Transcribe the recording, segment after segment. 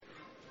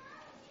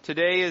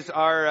Today is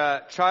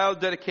our Child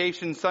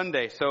Dedication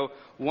Sunday. So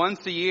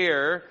once a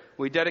year,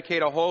 we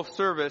dedicate a whole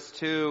service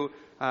to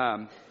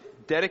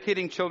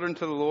dedicating children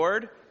to the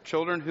Lord,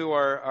 children who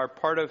are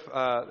part of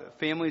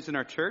families in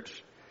our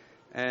church.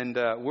 And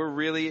we're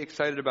really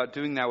excited about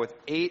doing that with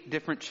 8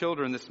 different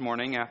children this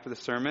morning after the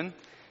sermon.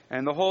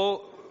 And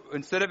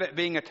instead of it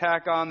being a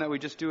tack on that we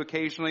just do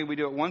occasionally, we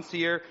do it once a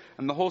year,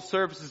 and the whole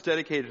service is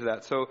dedicated to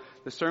that. So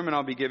the sermon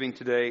I'll be giving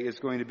today is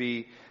going to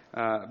be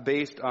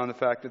based on the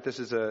fact that this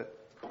is a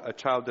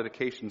Child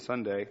Dedication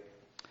Sunday.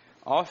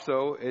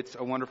 Also, it's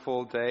a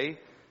wonderful day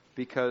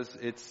because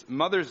it's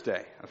Mother's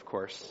Day, of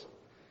course.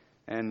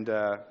 And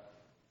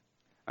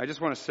I just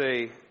want to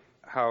say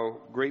how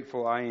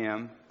grateful I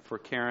am for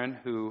Karen,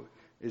 who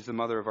is the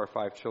mother of our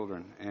 5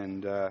 children.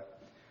 And there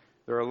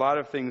are a lot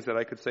of things that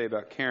I could say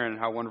about Karen and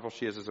how wonderful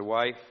she is as a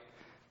wife,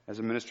 as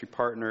a ministry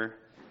partner.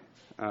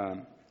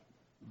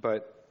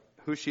 But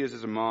who she is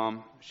as a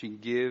mom, she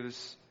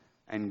gives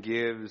and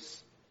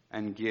gives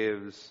and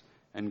gives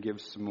and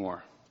gives some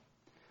more.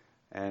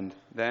 And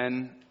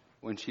then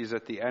when she's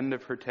at the end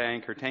of her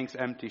tank's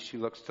empty, she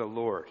looks to the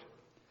Lord.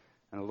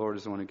 And the Lord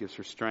is the one who gives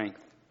her strength.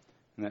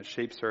 And that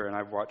shapes her. And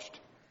I've watched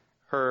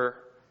her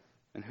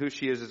and who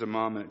she is as a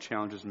mom, and it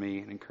challenges me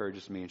and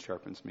encourages me and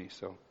sharpens me.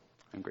 So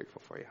I'm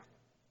grateful for you.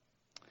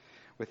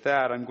 With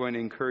that, I'm going to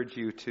encourage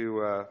you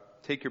to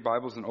take your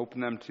Bibles and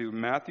open them to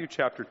Matthew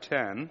chapter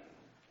 10.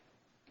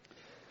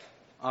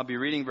 I'll be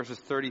reading verses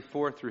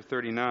 34 through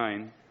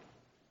 39.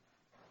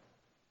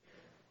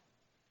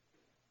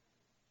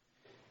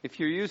 If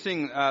you're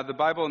using the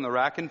Bible in the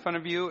rack in front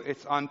of you,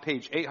 it's on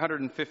page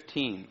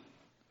 815.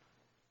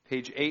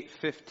 Page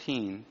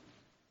 815.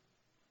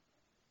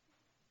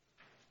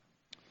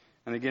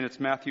 And again,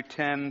 it's Matthew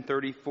 10,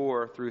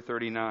 34 through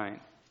 39.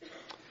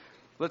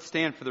 Let's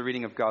stand for the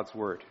reading of God's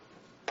Word.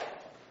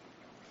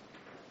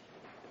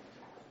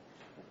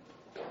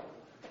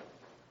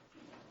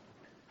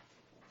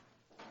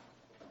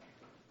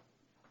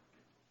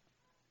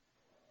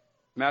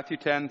 Matthew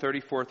 10,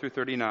 34 through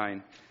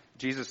 39.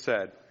 Jesus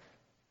said,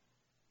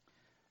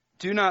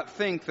 "Do not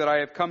think that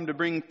I have come to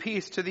bring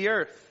peace to the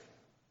earth.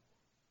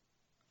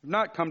 I have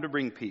not come to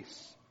bring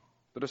peace,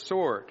 but a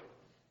sword.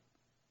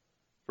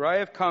 For I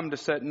have come to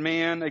set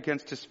man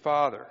against his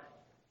father,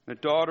 and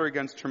a daughter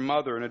against her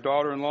mother, and a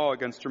daughter-in-law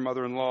against her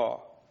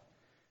mother-in-law.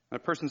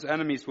 And a person's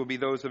enemies will be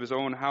those of his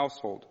own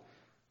household.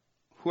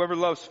 Whoever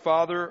loves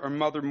father or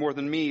mother more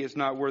than me is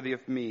not worthy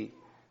of me.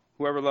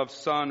 Whoever loves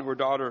son or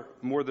daughter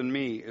more than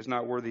me is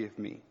not worthy of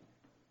me.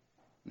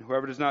 And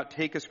whoever does not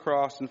take his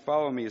cross and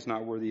follow me is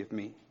not worthy of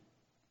me.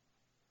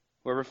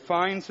 Whoever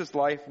finds his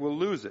life will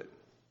lose it,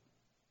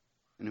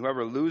 and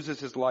whoever loses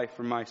his life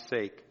for my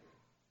sake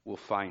will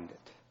find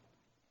it."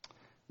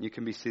 You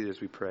can be seated as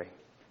we pray.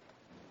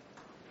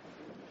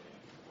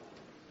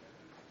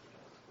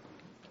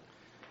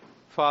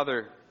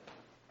 Father,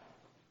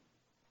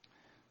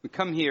 we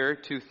come here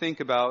to think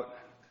about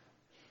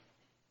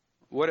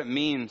what it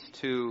means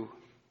to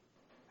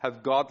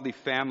have godly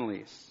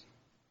families,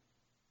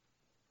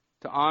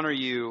 to honor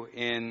you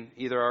in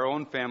either our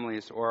own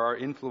families or our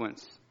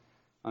influence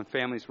on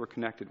families we're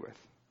connected with.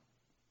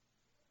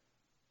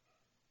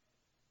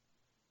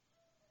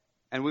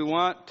 And we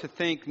want to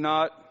think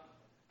not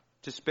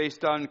just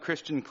based on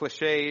Christian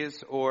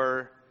cliches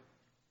or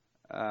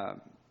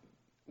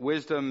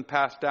wisdom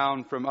passed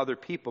down from other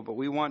people, but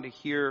we want to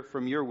hear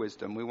from your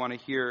wisdom. We want to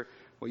hear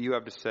what you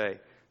have to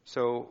say.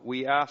 So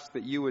we ask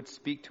that you would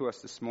speak to us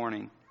this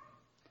morning.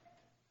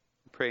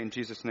 We pray in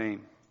Jesus'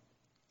 name.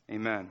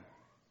 Amen.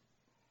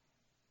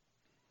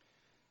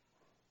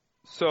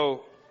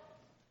 So,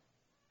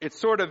 it's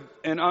sort of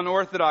an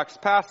unorthodox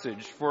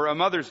passage for a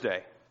Mother's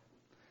Day.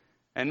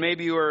 And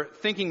maybe you were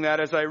thinking that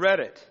as I read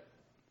it.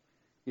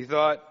 You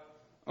thought,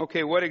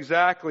 okay, what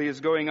exactly is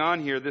going on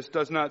here? This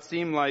does not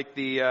seem like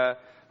the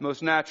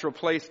most natural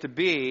place to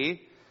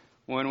be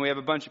when we have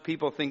a bunch of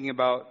people thinking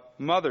about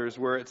mothers,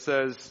 where it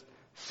says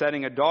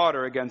setting a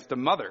daughter against a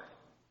mother.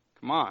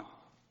 Come on.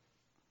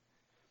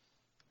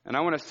 And I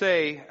want to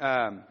say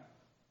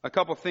a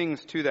couple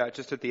things to that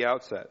just at the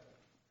outset.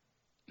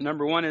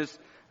 Number one is,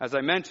 as I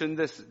mentioned,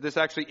 this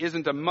actually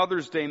isn't a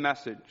Mother's Day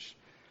message.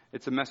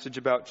 It's a message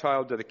about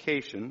child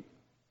dedication.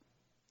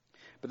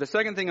 But the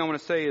second thing I want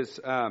to say is,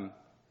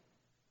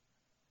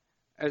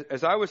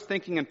 as I was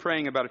thinking and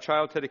praying about a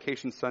Child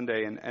Dedication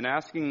Sunday and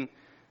asking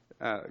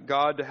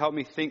God to help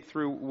me think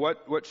through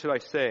what should I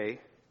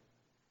say,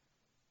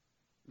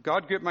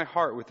 God gripped my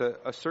heart with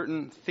a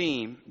certain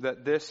theme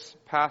that this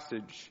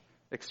passage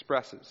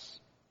expresses.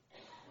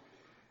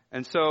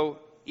 And so,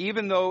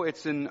 even though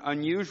it's an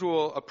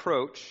unusual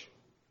approach,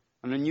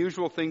 an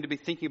unusual thing to be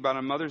thinking about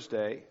on Mother's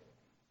Day,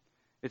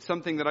 it's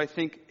something that I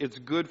think it's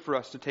good for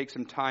us to take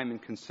some time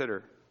and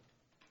consider.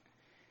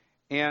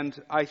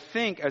 And I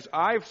think, as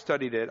I've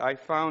studied it, I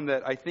found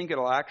that I think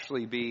it'll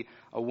actually be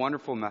a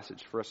wonderful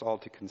message for us all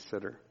to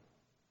consider.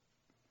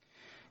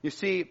 You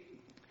see,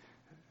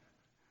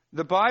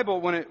 the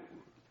Bible,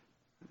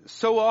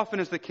 so often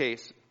is the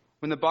case,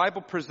 when the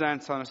Bible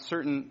presents on a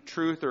certain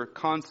truth or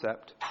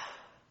concept,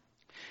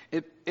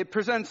 It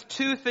presents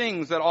two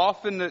things that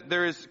often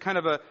there is kind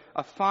of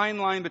a fine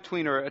line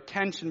between, or a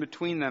tension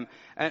between them.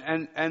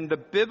 And the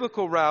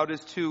biblical route is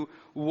to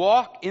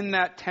walk in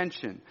that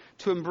tension,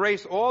 to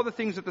embrace all the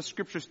things that the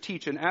Scriptures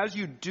teach. And as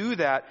you do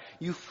that,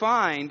 you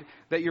find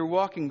that you're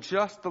walking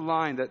just the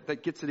line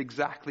that gets it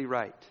exactly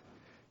right.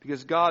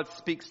 Because God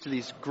speaks to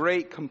these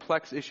great,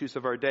 complex issues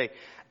of our day.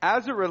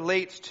 As it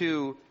relates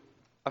to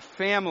a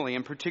family,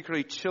 and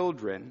particularly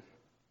children,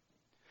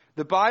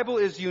 the Bible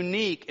is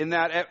unique in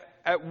that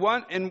at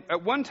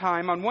one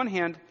time, on one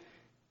hand,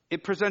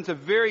 it presents a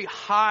very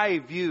high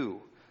view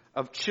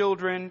of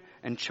children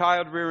and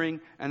child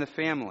rearing and the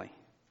family.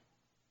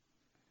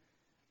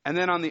 And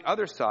then on the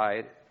other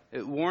side,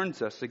 it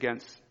warns us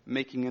against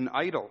making an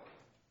idol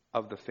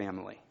of the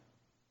family.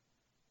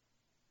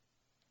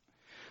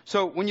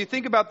 So when you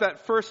think about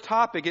that first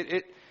topic,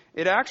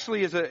 it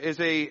actually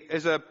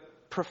is a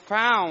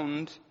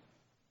profound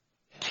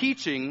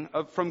teaching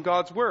from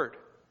God's Word.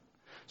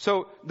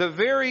 So the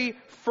very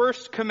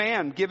first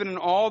command given in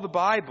all the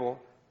Bible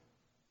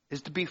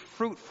is to be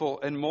fruitful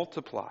and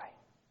multiply.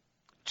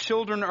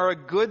 Children are a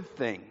good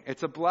thing.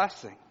 It's a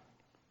blessing.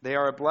 They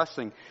are a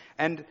blessing.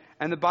 And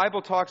the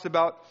Bible talks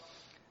about,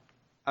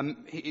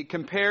 it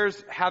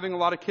compares having a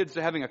lot of kids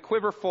to having a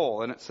quiver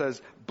full. And it says,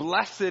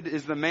 blessed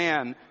is the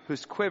man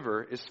whose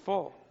quiver is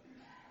full.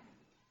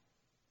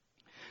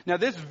 Now,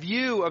 this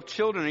view of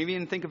children, you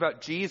even think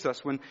about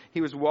Jesus when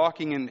he was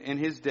walking in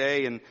his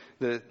day, and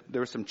there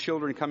were some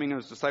children coming,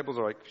 and his disciples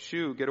are like,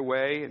 shoo, get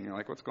away. And you're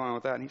like, what's going on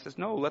with that? And he says,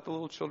 no, let the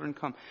little children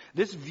come.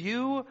 This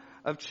view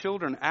of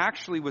children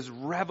actually was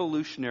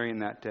revolutionary in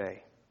that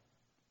day.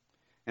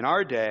 In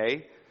our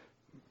day,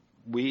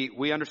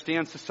 we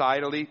understand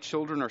societally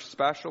children are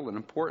special and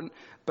important,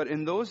 but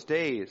in those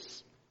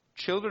days,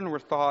 children were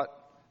thought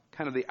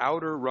kind of the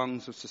outer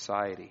rungs of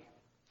society.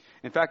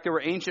 In fact, there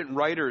were ancient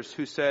writers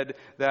who said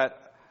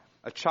that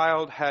a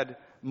child had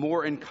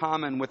more in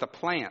common with a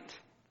plant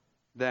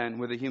than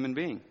with a human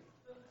being.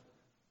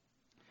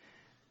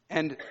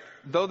 And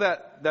though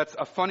that's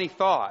a funny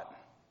thought,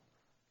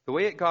 the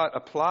way it got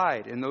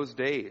applied in those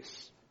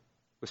days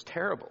was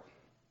terrible.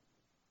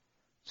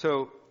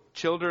 So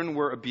children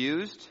were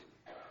abused.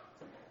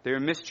 They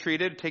were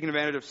mistreated, taken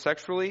advantage of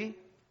sexually.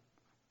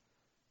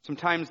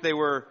 Sometimes they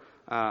were,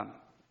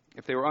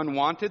 if they were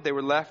unwanted, they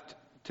were left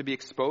to be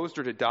exposed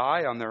or to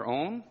die on their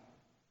own.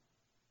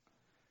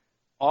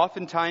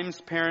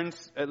 Oftentimes,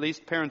 parents, at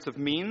least parents of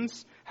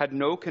means, had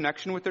no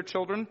connection with their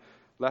children,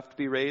 left to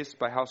be raised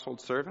by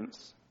household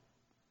servants.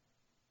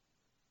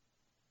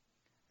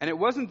 And it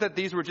wasn't that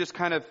these were just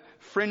kind of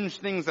fringe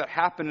things that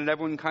happened and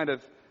everyone kind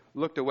of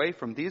looked away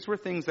from. These were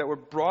things that were,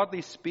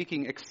 broadly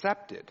speaking,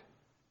 accepted,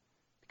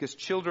 because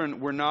children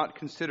were not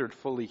considered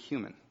fully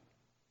human.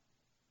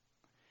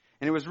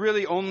 And it was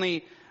really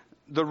only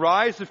the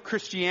rise of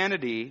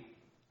Christianity,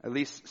 at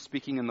least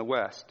speaking in the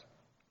West,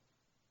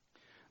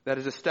 that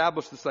has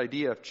established this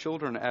idea of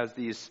children as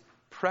these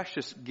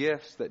precious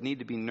gifts that need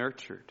to be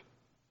nurtured.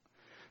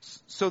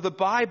 So the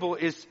Bible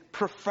is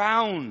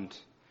profound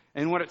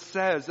in what it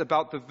says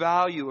about the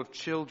value of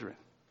children.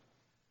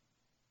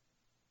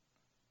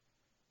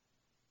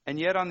 And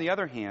yet, on the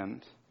other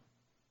hand,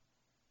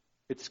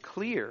 it's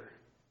clear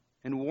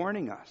in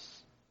warning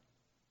us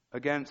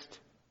against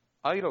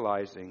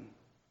idolizing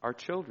our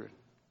children.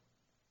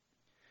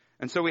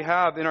 And so we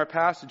have in our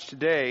passage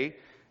today,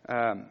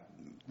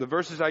 the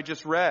verses I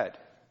just read.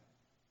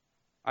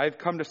 I have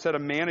come to set a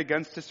man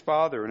against his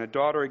father, and a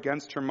daughter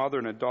against her mother,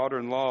 and a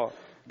daughter-in-law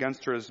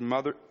against her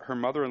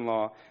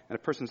mother-in-law, and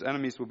a person's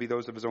enemies will be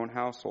those of his own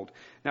household.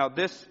 Now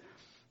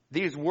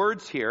these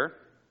words here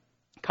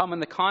come in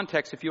the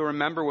context, if you'll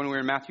remember when we were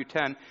in Matthew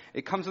 10,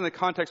 it comes in the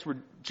context where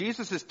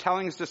Jesus is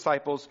telling his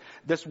disciples,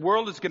 this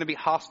world is going to be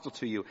hostile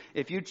to you.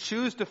 If you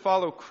choose to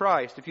follow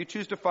Christ, if you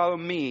choose to follow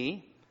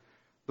me,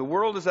 the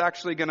world is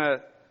actually going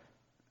to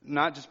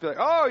not just be like,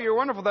 oh, you're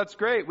wonderful, that's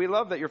great, we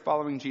love that you're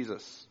following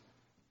Jesus.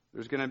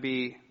 There's going to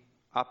be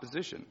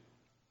opposition.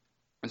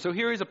 And so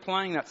here he's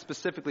applying that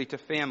specifically to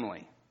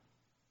family.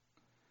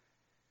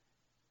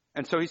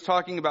 And so he's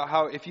talking about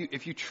how if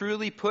you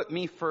truly put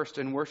me first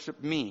and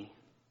worship me,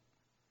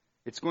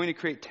 it's going to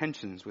create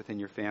tensions within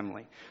your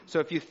family. So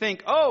if you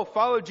think, oh,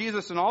 follow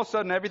Jesus and all of a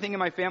sudden everything in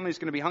my family is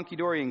going to be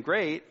hunky-dory and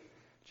great,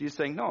 Jesus is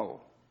saying,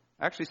 no.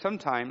 Actually,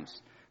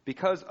 sometimes,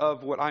 because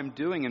of what I'm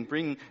doing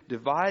and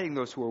dividing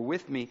those who are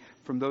with me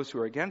from those who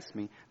are against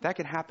me, that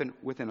can happen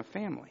within a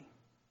family.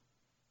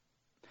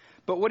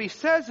 But what he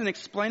says in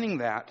explaining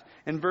that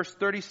in verse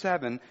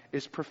 37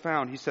 is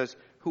profound. He says,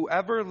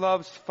 whoever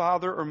loves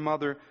father or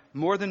mother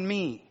more than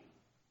me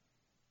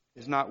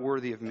is not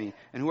worthy of me.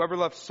 And whoever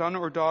loves son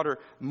or daughter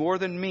more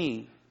than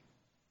me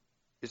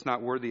is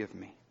not worthy of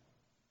me.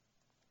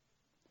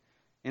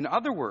 In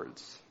other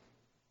words,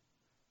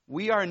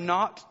 we are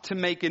not to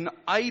make an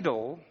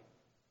idol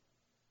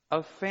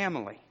of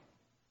family.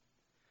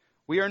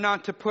 We are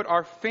not to put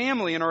our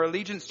family and our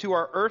allegiance to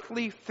our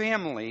earthly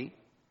family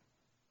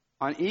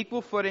on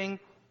equal footing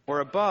or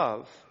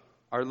above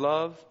our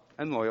love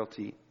and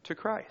loyalty to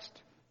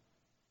Christ.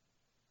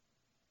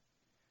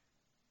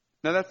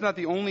 Now, that's not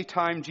the only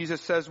time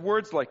Jesus says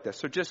words like this.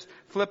 So just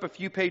flip a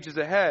few pages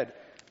ahead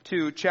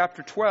to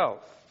chapter 12.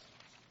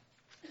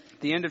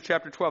 The end of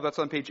chapter 12, that's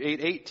on page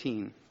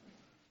 818.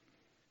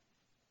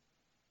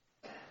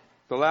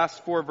 The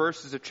last 4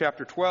 verses of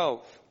chapter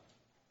 12.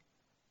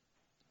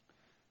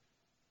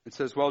 It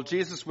says, while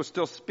Jesus was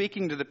still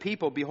speaking to the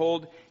people,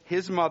 behold,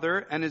 his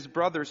mother and his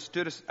brothers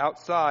stood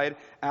outside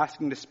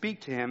asking to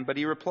speak to him. But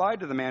he replied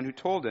to the man who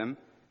told him,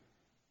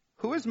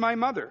 who is my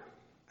mother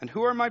and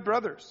who are my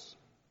brothers?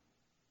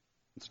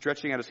 And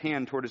stretching out his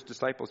hand toward his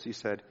disciples, he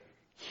said,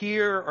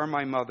 here are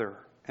my mother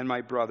and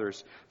my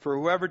brothers. For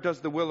whoever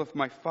does the will of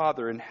my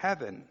Father in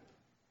heaven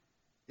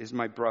is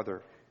my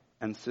brother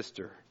and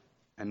sister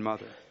and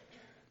mother.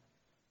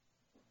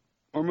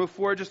 Or move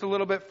forward just a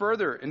little bit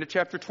further into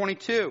chapter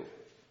 22.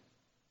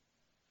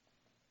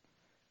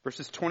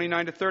 Verses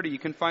 29 to 30. You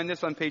can find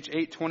this on page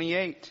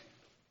 828.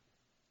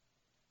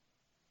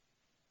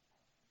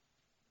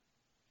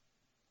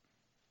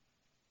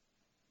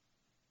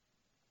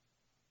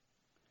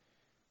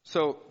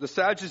 So the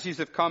Sadducees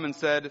have come and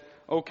said,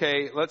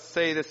 okay, let's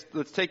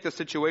take the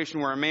situation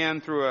where a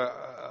man through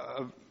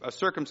a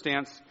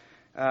circumstance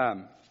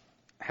or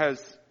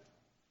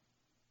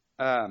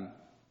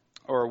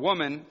a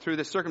woman through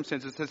the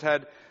circumstances has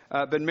had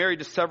been married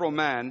to several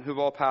men who've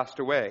all passed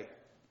away.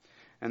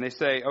 And they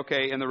say,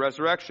 okay, in the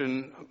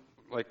resurrection,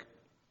 like,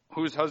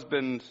 whose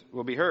husband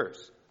will be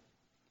hers?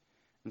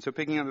 And so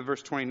picking up at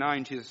verse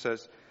 29, Jesus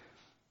says,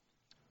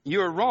 you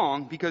are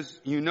wrong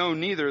because you know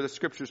neither the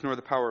Scriptures nor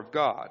the power of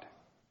God.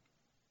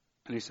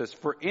 And he says,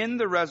 for in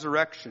the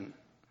resurrection,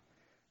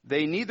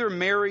 they neither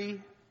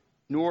marry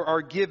nor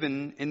are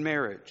given in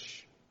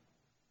marriage,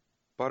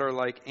 but are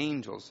like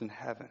angels in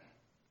heaven.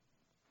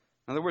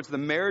 In other words, the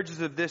marriages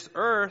of this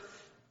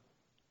earth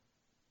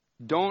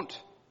don't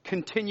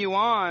continue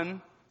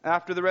on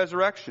after the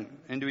resurrection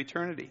into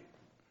eternity.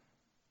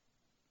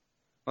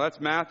 Well, that's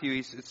Matthew.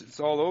 It's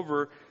all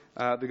over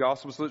the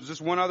Gospels. So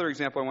just one other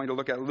example I want you to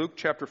look at. Luke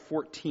chapter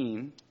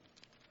 14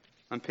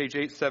 on page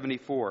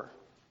 874.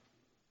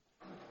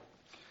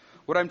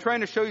 What I'm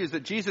trying to show you is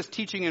that Jesus'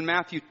 teaching in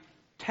Matthew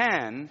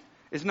 10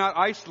 is not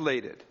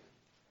isolated.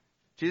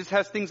 Jesus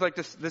has things like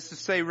this to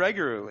say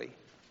regularly.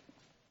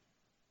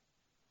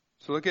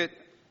 So look at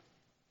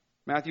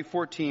Matthew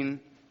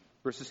 14,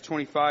 verses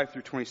 25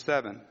 through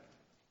 27.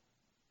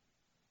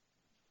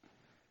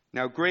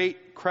 Now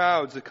great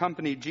crowds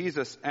accompanied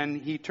Jesus, and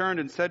he turned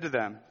and said to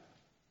them,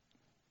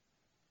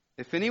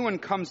 if anyone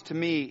comes to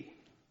me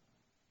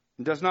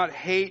and does not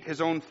hate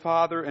his own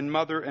father and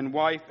mother and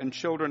wife and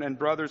children and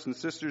brothers and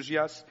sisters,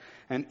 yes,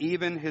 and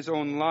even his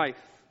own life,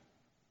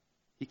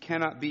 he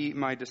cannot be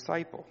my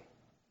disciple.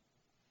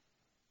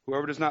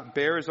 Whoever does not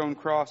bear his own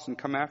cross and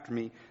come after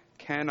me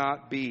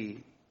cannot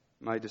be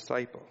my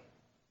disciple.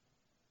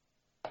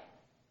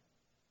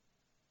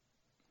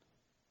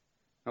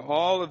 Now,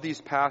 all of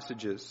these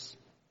passages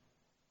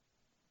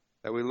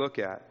that we look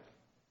at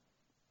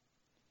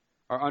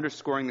are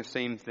underscoring the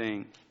same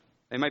thing.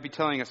 They might be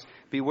telling us,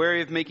 be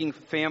wary of making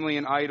family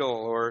an idol,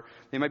 or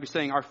they might be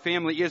saying, our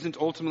family isn't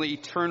ultimately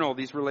eternal,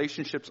 these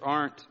relationships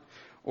aren't.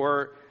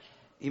 Or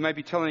he might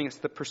be telling us,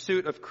 the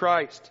pursuit of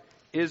Christ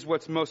is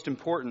what's most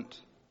important.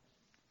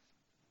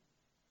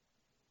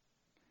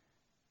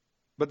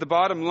 But the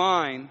bottom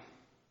line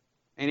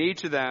in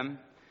each of them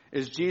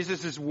is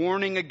Jesus is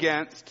warning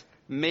against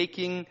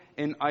making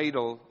an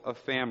idol of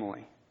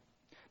family.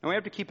 Now we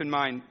have to keep in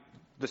mind,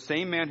 the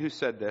same man who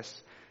said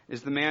this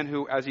is the man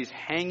who, as he's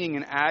hanging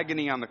in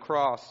agony on the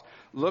cross,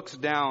 looks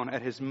down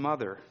at his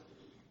mother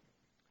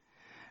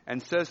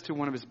and says to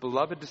one of his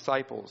beloved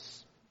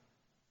disciples,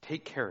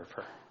 take care of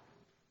her.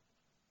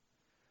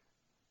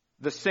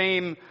 The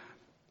same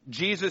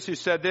Jesus who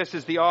said this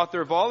is the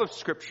author of all of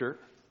Scripture,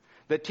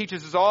 that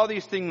teaches us all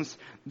these things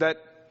that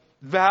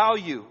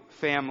value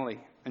family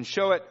and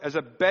show it as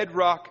a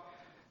bedrock,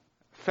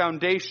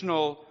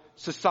 foundational,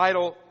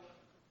 societal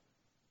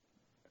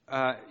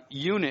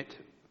unit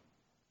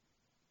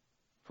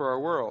for our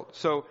world.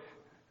 So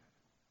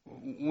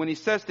when he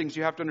says things,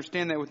 you have to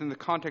understand that within the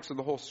context of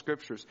the whole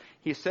Scriptures.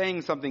 He's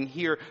saying something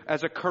here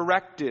as a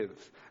corrective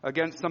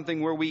against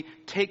something where we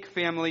take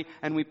family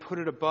and we put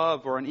it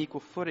above or on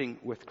equal footing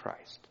with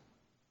Christ.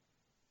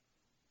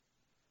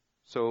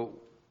 So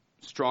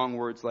strong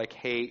words like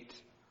hate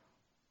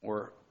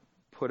or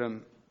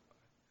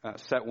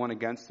set one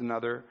against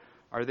another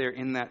are there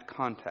in that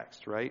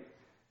context, right?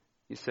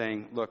 He's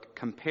saying, look,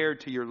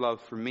 compared to your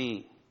love for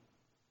me,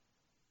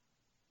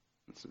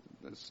 that's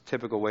a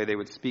typical way they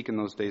would speak in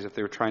those days if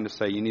they were trying to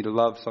say you need to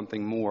love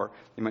something more.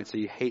 They might say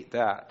you hate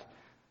that.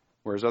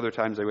 Whereas other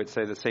times they would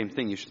say the same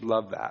thing, you should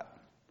love that.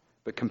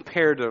 But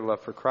compared to their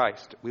love for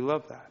Christ, we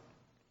love that.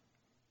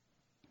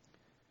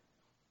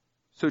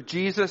 So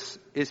Jesus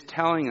is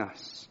telling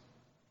us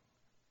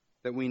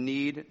that we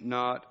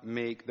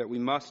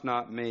must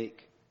not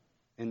make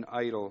an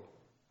idol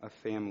of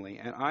family.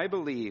 And I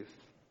believe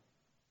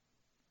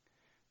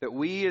that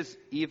we as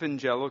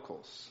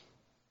evangelicals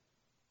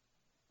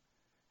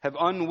have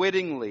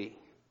unwittingly,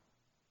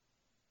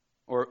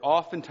 or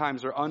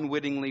oftentimes are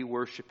unwittingly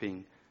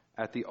worshiping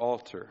at the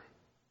altar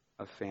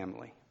of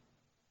family.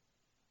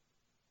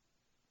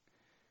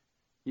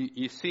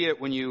 You see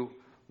it when you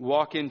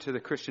walk into the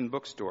Christian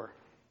bookstore.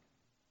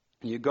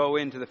 You go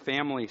into the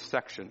family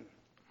section.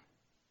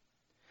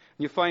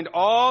 You find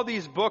all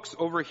these books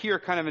over here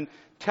kind of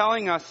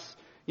telling us,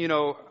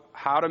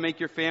 how to make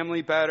your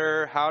family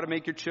better, how to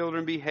make your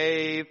children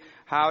behave,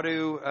 how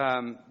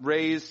to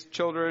raise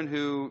children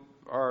who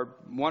are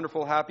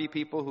wonderful, happy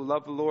people who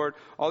love the Lord.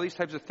 All these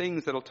types of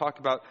things that'll talk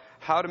about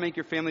how to make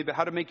your family better,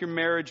 how to make your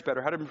marriage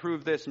better, how to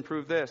improve this,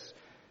 improve this.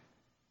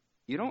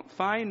 You don't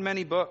find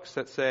many books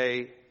that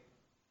say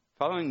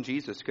following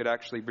Jesus could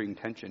actually bring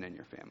tension in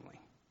your family.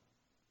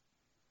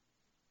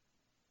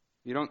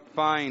 You don't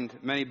find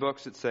many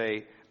books that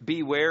say,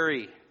 be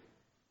wary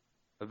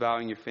of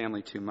valuing your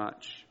family too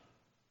much.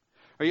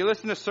 Or you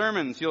listen to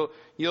sermons, a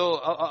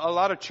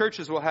lot of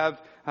churches will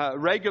have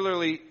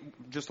regularly,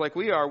 just like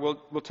we are,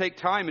 will take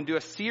time and do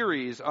a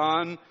series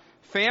on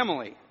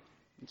family.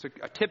 It's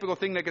a typical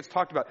thing that gets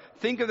talked about.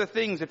 Think of the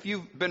things, if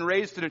you've been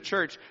raised in a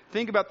church,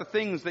 think about the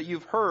things that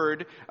you've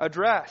heard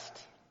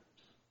addressed.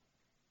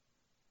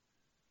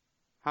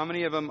 How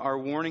many of them are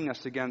warning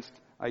us against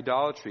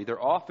idolatry? They're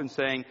often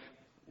saying,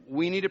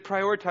 we need to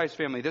prioritize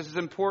family. This is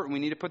important. We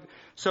need to put...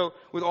 So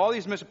with all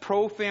these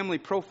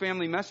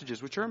pro-family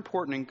messages, which are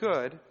important and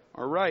good,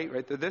 are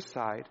right to this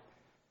side,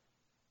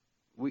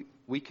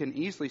 we can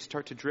easily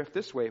start to drift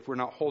this way if we're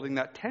not holding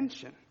that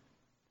tension.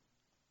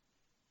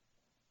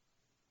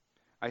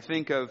 I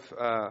think of,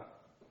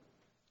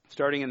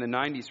 starting in the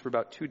 90s for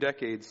about 2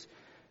 decades,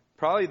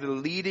 probably the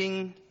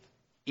leading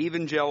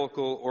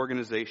evangelical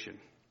organization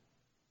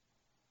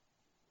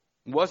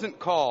wasn't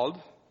called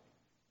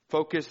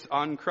Focus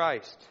on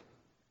Christ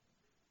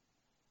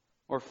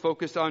or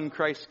Focus on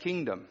Christ's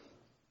Kingdom.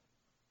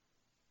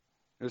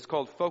 It was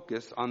called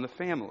Focus on the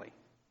Family.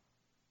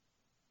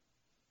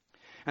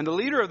 And the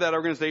leader of that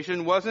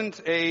organization wasn't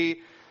a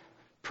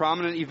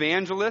prominent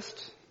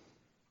evangelist.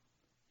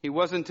 He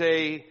wasn't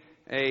a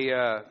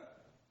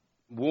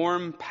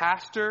warm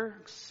pastor,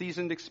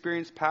 seasoned,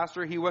 experienced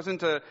pastor. He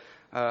wasn't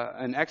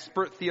an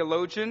expert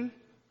theologian.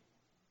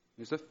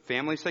 He was a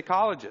family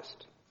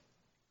psychologist.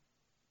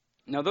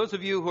 Now, those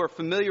of you who are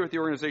familiar with the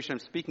organization I'm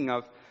speaking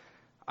of,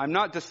 I'm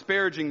not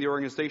disparaging the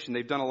organization.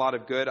 They've done a lot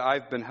of good.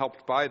 I've been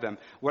helped by them.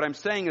 What I'm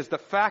saying is the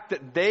fact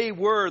that they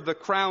were the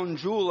crown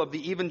jewel of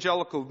the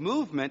evangelical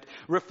movement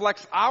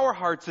reflects our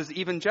hearts as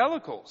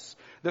evangelicals.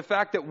 The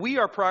fact that we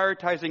are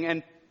prioritizing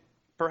and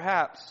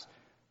perhaps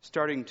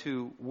starting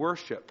to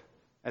worship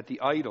at the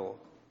idol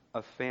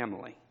of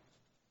family.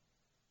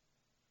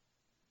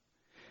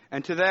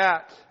 And to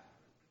that,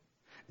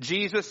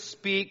 Jesus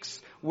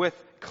speaks with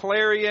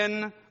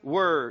clarion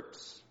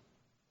words,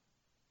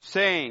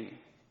 saying,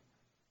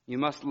 you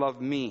must love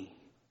me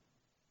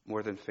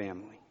more than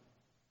family.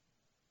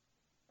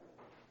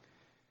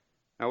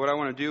 Now, what I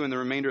want to do in the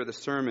remainder of the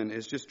sermon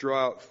is just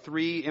draw out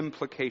 3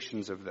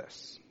 implications of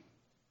this.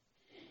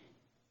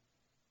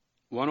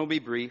 One will be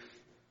brief.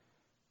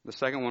 The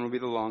second one will be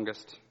the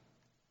longest.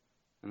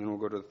 And then we'll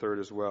go to the third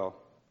as well.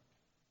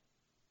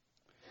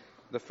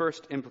 The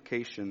first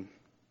implication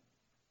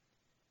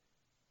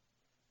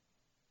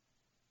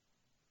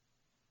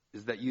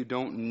is that you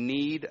don't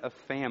need a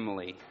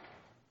family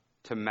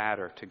to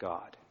matter to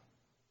God.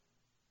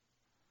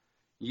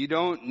 You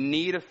don't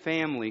need a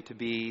family to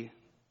be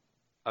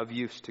of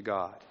use to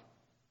God.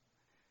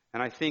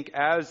 And I think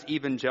as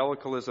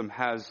evangelicalism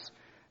has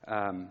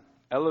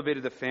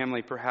elevated the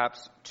family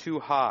perhaps too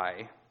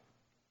high,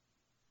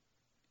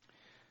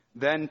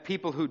 then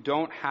people who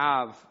don't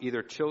have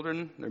either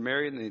children, they're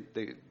married and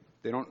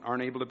they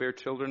aren't able to bear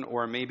children,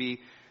 or maybe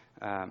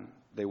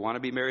they want to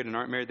be married and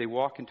aren't married, they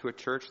walk into a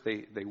church,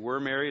 they were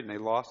married and they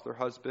lost their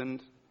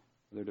husband,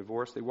 they're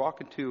divorced, they walk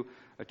into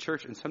a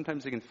church and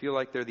sometimes they can feel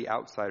like they're the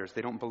outsiders,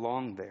 they don't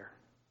belong there.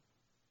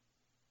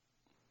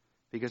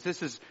 Because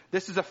this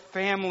is a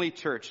family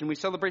church and we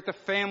celebrate the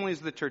families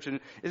of the church,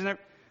 and isn't it?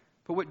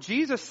 But what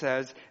Jesus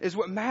says is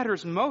what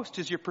matters most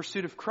is your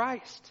pursuit of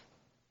Christ.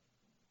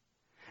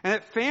 And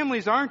that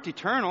families aren't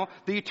eternal.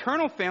 The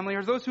eternal family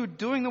are those who are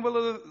doing the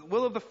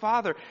will of the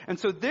Father. And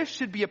so this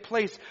should be a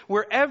place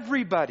where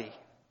everybody,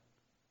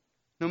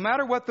 no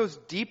matter what those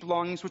deep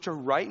longings, which are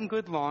right and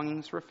good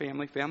longings for a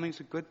family is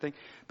a good thing,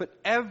 but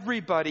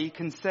everybody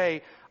can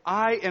say,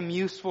 I am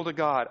useful to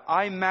God.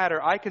 I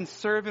matter. I can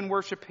serve and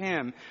worship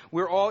Him.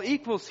 We're all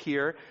equals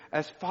here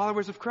as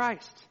followers of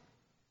Christ.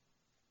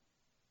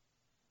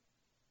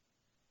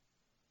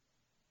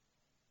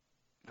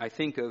 I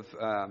think of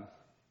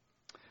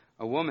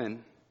a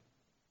woman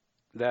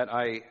that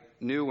I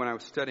knew when I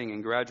was studying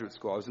in graduate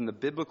school. I was in the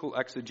Biblical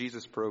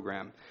Exegesis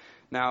program.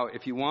 Now,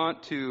 if you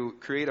want to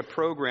create a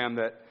program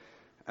that,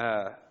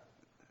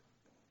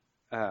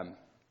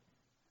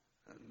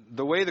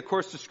 the way the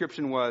course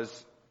description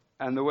was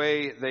and the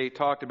way they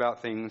talked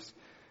about things,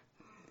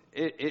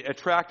 it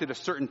attracted a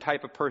certain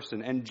type of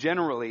person, and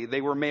generally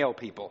they were male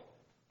people.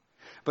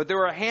 But there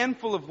were a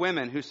handful of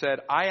women who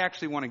said, I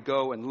actually want to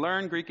go and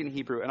learn Greek and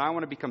Hebrew, and I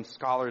want to become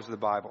scholars of the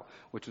Bible,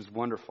 which was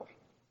wonderful.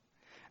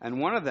 And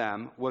one of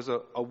them was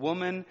a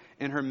woman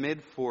in her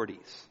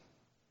mid-40s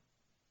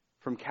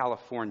from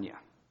California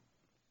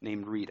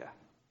named Rita.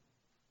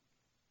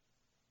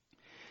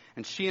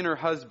 And she and her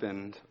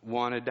husband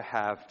wanted to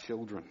have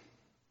children.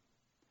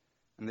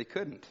 And they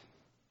couldn't.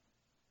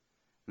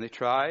 And they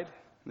tried,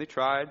 and they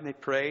tried, and they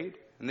prayed,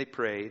 and they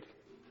prayed,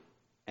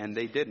 and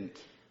they didn't.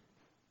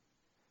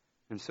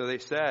 And so they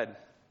said,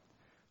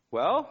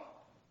 well,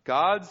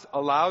 God's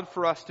allowed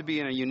for us to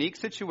be in a unique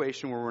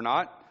situation where we're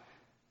not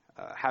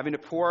having to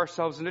pour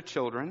ourselves into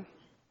children.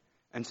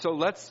 And so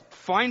let's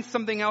find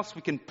something else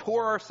we can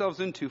pour ourselves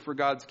into for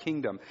God's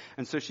kingdom.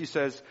 And so she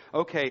says,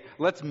 okay,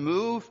 let's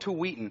move to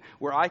Wheaton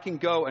where I can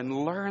go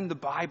and learn the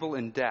Bible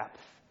in depth.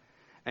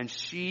 And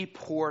she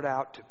poured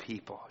out to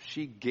people.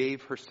 She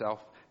gave herself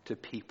to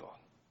people.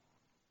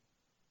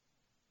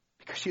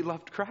 Because she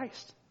loved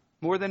Christ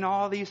more than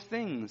all these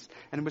things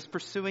and was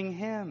pursuing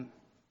Him.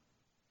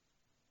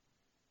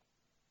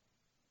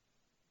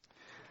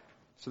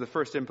 So the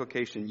first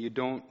implication, you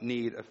don't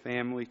need a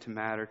family to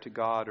matter to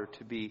God or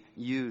to be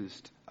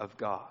used of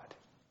God.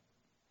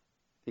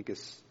 I think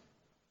is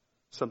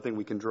something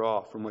we can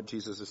draw from what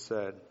Jesus has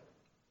said.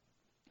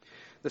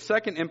 The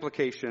second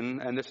implication,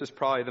 and this is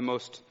probably the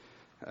most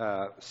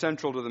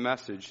central to the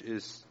message,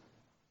 is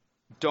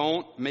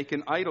don't make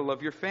an idol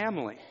of your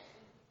family.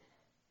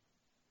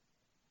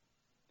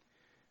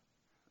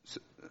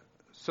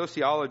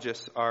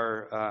 Sociologists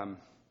are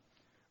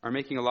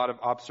making a lot of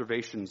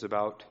observations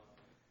about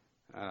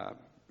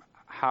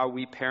how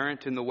we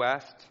parent in the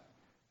West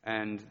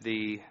and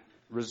the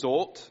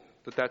result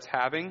that that's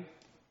having.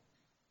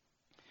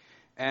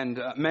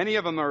 And many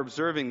of them are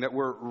observing that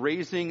we're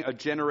raising a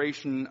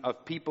generation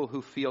of people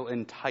who feel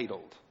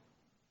entitled.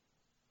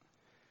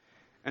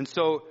 And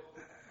so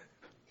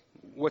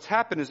what's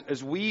happened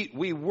is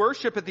we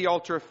worship at the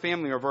altar of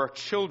family of our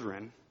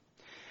children,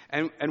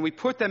 and we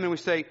put them and we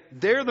say,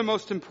 they're the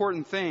most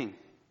important thing.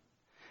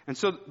 And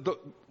so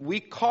we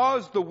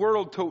cause the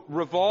world to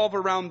revolve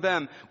around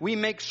them. We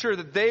make sure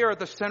that they are at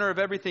the center of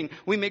everything.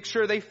 We make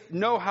sure they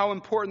know how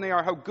important they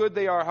are, how good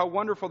they are, how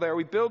wonderful they are.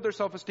 We build their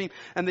self-esteem,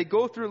 and they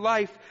go through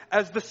life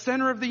as the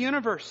center of the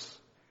universe.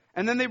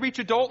 And then they reach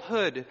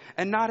adulthood,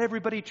 and not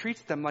everybody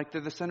treats them like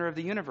they're the center of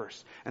the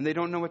universe, and they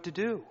don't know what to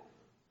do.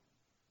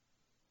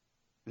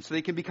 And so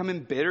they can become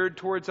embittered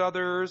towards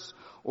others,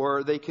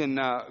 or they can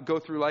go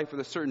through life with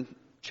a certain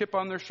chip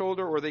on their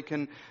shoulder, or they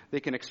can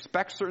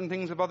expect certain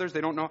things of others. They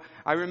don't know.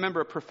 I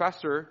remember a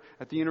professor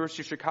at the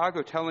University of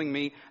Chicago telling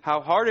me how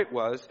hard it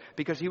was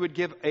because he would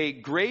give a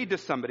grade to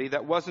somebody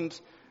that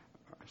wasn't,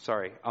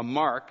 a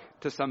mark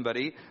to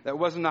somebody that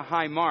wasn't a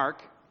high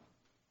mark,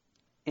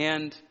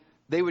 and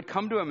they would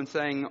come to him and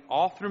saying,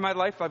 all through my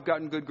life I've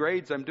gotten good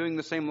grades, I'm doing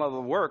the same level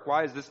of work,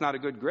 why is this not a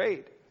good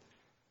grade?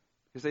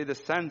 Because they had the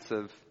sense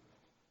of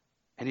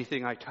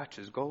anything I touch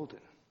is golden.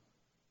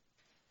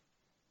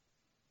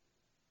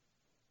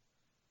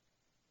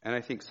 And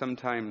I think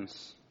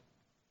sometimes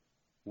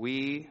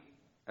we,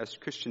 as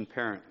Christian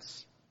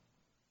parents,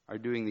 are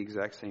doing the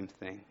exact same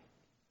thing.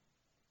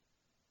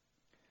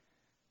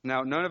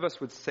 Now, none of us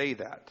would say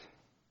that.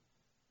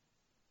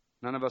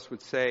 None of us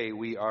would say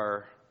we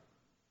are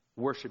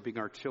worshiping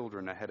our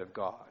children ahead of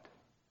God,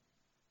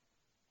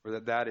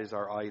 or that is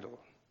our idol.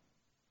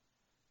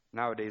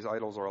 Nowadays,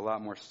 idols are a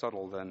lot more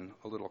subtle than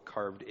a little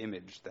carved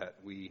image that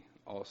we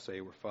all say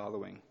we're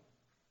following.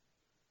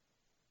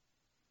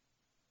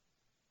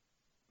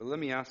 But let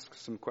me ask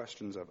some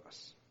questions of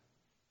us.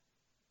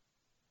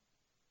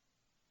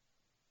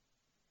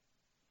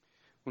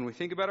 When we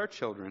think about our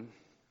children,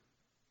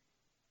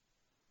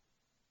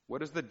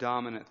 what is the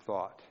dominant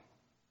thought?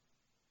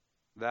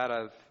 That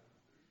of,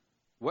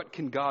 what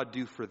can God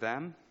do for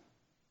them?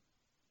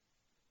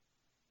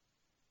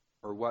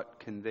 Or what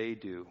can they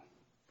do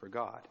for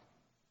God?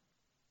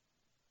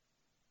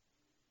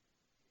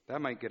 That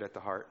might get at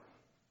the heart.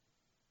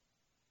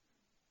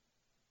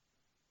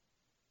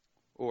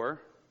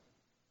 Or,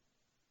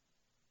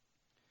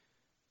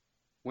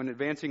 when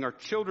advancing our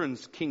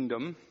children's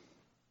kingdom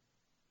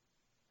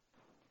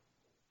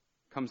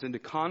comes into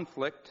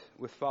conflict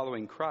with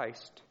following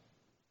Christ,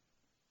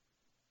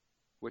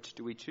 which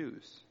do we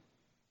choose?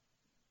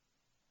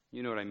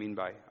 You know what I mean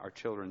by our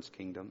children's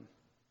kingdom.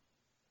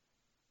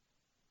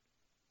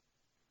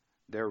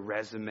 Their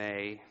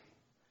resume,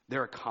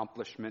 their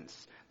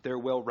accomplishments, their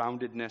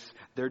well-roundedness,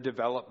 their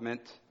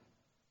development.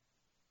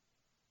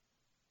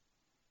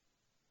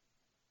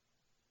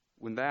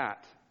 When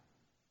that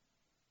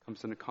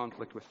comes into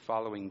conflict with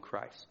following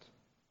Christ,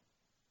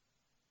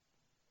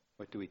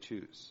 what do we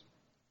choose?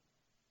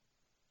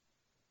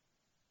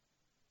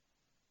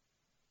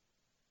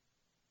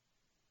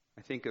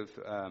 I think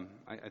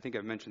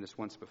I've mentioned this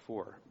once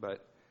before,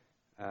 but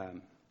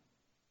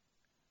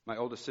my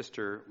oldest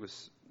sister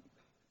was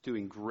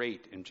doing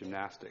great in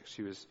gymnastics.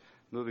 She was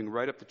moving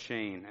right up the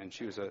chain, and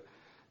she was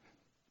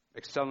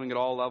excelling at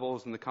all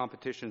levels in the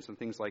competitions and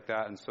things like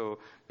that. And so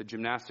the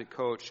gymnastic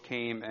coach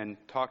came and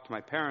talked to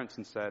my parents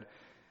and said,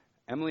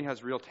 Emily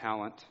has real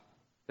talent.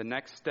 The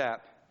next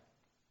step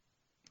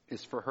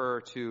is for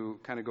her to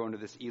kind of go into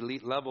this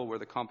elite level where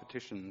the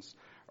competitions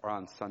are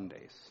on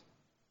Sundays.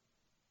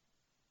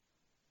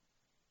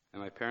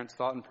 And my parents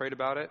thought and prayed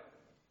about it.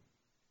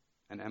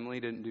 And Emily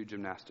didn't do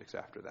gymnastics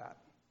after that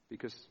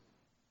because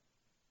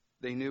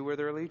they knew where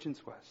their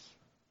allegiance was.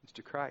 It's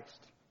to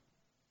Christ.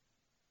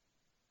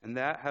 And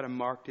that had a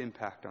marked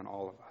impact on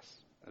all of us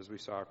as we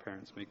saw our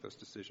parents make those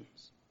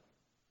decisions.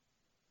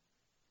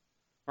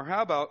 Or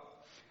how about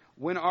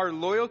when our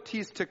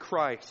loyalties to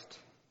Christ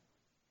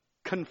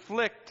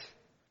conflict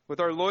with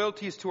our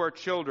loyalties to our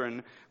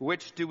children,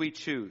 which do we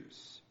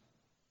choose?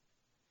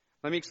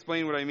 Let me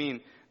explain what I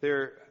mean.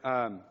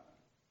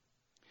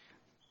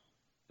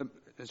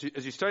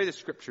 As you study the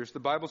Scriptures, the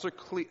Bible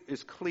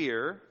is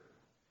clear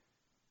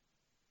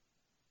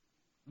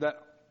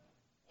that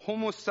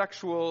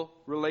homosexual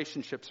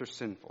relationships are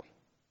sinful.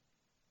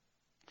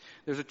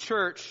 There's a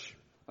church,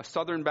 a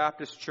Southern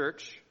Baptist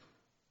church,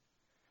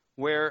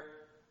 where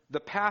the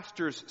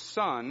pastor's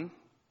son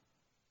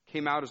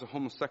came out as a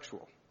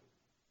homosexual.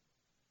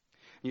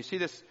 And you see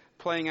this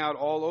playing out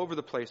all over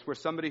the place, where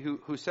somebody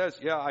who says,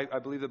 yeah, I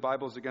believe the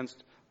Bible is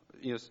against,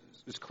 is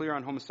clear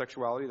on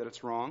homosexuality, that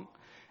it's wrong.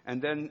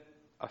 And then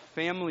a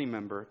family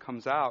member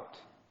comes out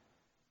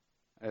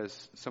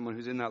as someone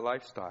who's in that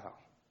lifestyle.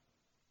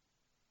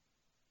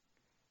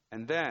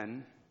 And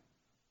then,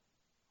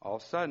 all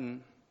of a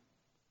sudden,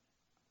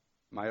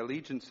 my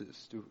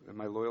allegiances,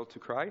 am I loyal to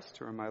Christ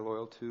or am I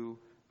loyal to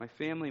my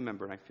family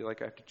member? And I feel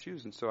like I have to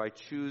choose. And so I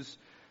choose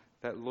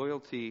that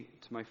loyalty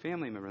to my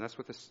family member. And that's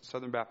what the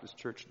Southern Baptist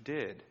Church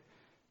did.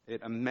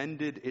 It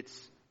amended its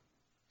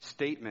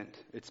statement,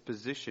 its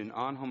position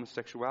on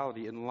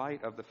homosexuality in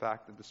light of the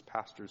fact that this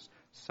pastor's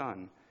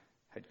son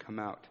had come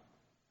out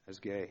as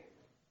gay.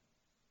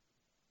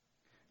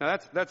 Now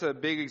that's a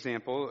big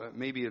example.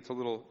 Maybe it's a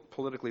little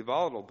politically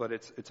volatile, but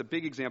it's a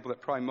big example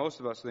that probably most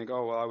of us think,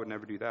 oh, well, I would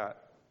never do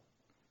that.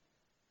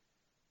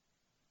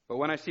 But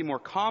when I see more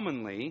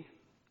commonly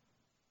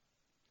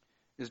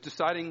is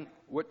deciding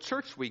what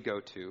church we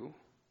go to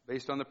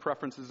based on the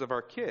preferences of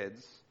our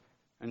kids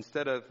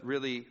instead of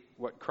really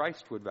what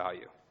Christ would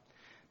value.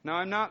 Now,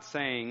 I'm not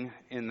saying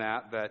in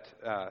that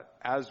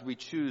as we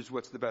choose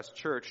what's the best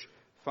church,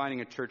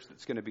 finding a church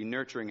that's going to be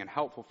nurturing and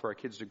helpful for our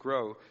kids to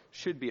grow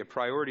should be a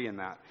priority in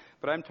that.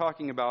 But I'm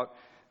talking about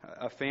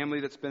a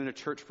family that's been in a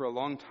church for a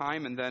long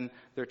time and then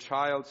their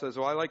child says,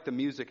 oh, I like the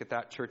music at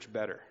that church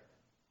better.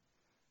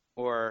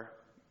 Or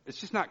it's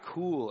just not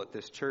cool at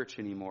this church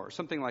anymore, or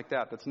something like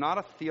that. That's not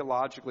a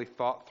theologically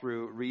thought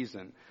through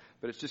reason,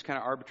 but it's just kind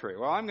of arbitrary.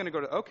 Well, I'm going to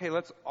go to, okay,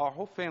 our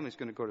whole family's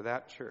going to go to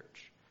that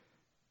church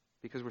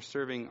because we're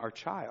serving our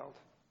child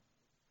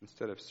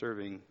instead of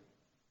serving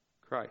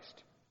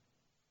Christ.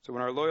 So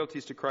when our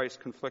loyalties to Christ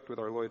conflict with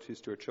our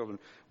loyalties to our children,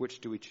 which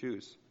do we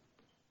choose?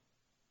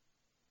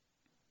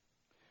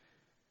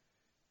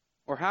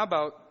 Or how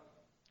about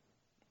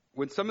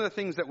when some of the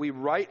things that we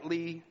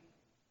rightly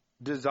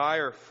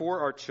desire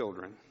for our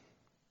children,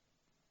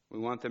 we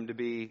want them to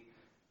be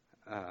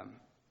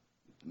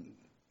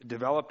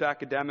developed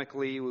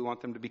academically, we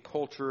want them to be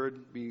cultured,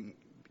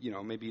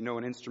 maybe know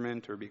an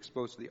instrument or be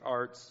exposed to the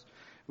arts,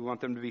 we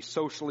want them to be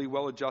socially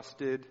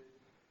well-adjusted.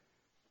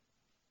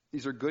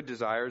 These are good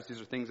desires.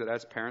 These are things that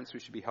as parents we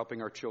should be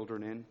helping our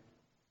children in.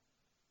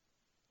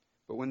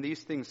 But when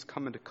these things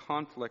come into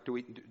conflict,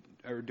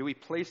 do we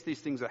place these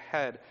things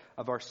ahead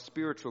of our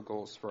spiritual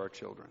goals for our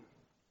children?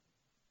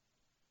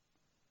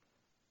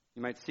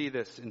 You might see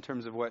this in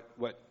terms of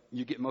what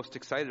you get most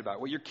excited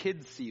about, what your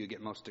kids see you get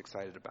most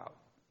excited about,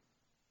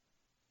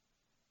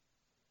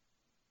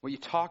 what you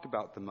talk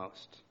about the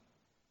most,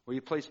 where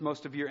you place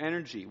most of your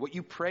energy, what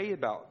you pray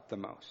about the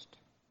most.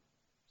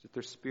 Is it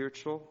their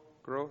spiritual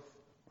growth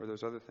or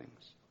those other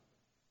things?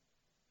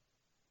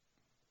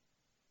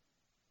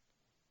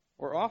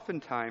 Or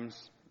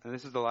oftentimes, and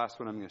this is the last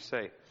one I'm going to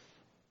say,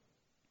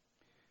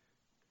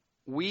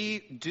 we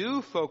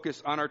do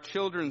focus on our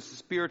children's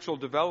spiritual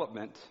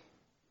development,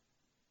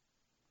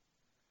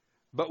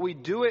 but we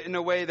do it in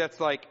a way that's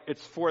like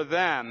it's for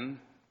them,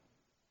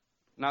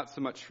 not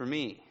so much for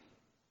me.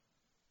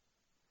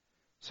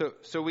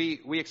 So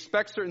we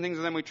expect certain things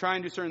of them, we try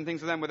and do certain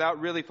things of them without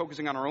really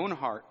focusing on our own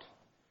heart.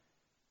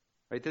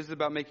 Right? This is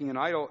about making an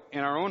idol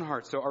in our own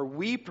heart. So are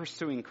we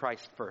pursuing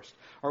Christ first?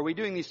 Are we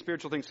doing these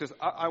spiritual things because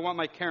I want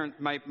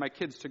my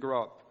kids to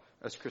grow up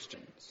as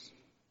Christians?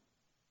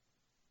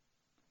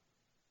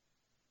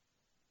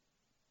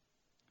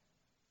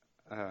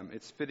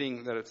 It's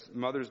fitting that it's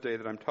Mother's Day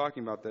that I'm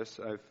talking about this.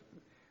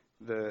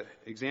 The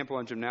example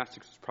on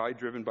gymnastics is probably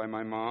driven by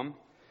my mom.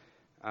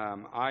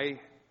 I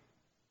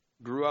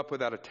grew up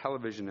without a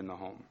television in the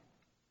home.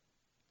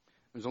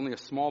 There's only a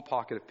small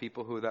pocket of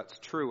people who that's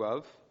true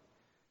of.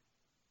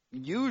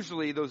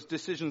 Usually those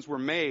decisions were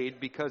made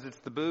because it's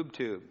the boob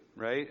tube,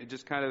 right? It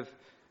just kind of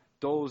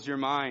dulls your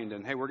mind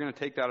and, hey, we're going to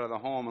take that out of the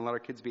home and let our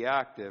kids be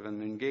active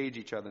and engage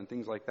each other and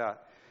things like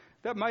that.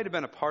 That might have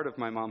been a part of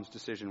my mom's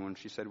decision when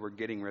she said we're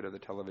getting rid of the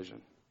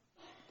television.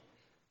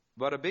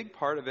 But a big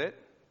part of it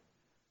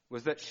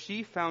was that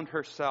she found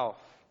herself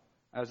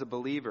as a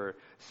believer,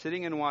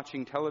 sitting and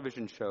watching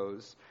television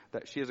shows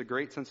that she has a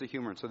great sense of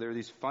humor. And so there are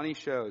these funny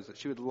shows that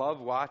she would love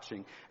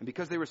watching. And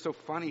because they were so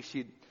funny,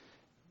 she'd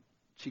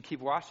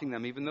keep watching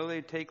them, even though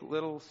they'd take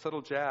little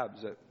subtle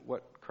jabs at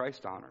what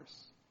Christ honors.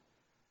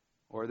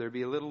 Or there'd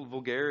be a little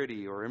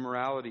vulgarity or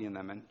immorality in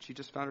them. And she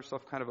just found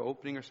herself kind of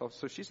opening herself.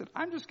 So she said,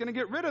 I'm just going to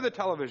get rid of the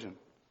television.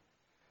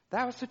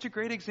 That was such a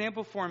great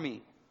example for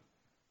me.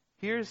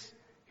 Here's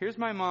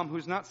my mom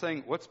who's not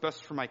saying, what's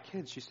best for my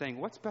kids? She's saying,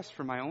 what's best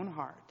for my own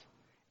heart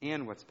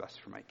and what's best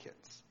for my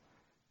kids?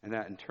 And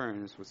that in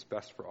turn is what's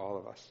best for all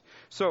of us.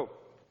 So,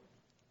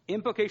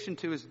 implication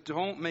 2 is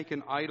don't make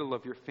an idol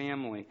of your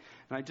family.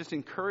 And I just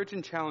encourage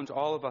and challenge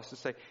all of us to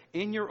say,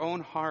 in your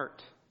own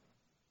heart,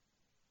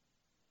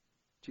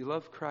 do you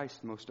love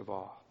Christ most of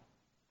all?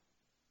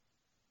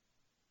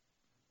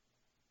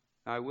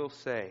 Now, I will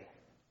say,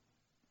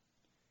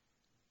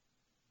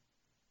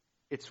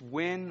 it's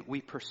when we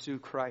pursue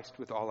Christ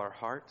with all our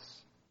hearts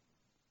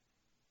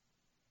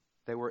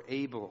that we're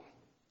able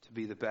to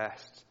be the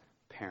best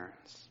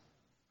parents.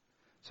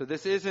 So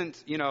this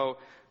isn't,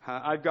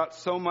 I've got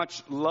so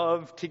much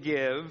love to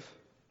give,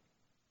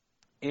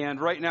 and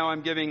right now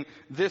I'm giving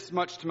this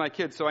much to my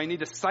kids, so I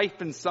need to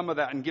siphon some of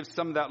that and give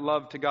some of that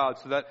love to God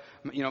so that,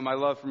 my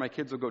love for my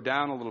kids will go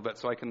down a little bit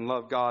so I can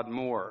love God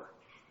more.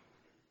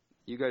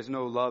 You guys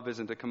know love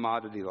isn't a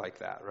commodity like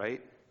that,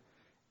 right?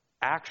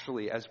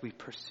 Actually, as we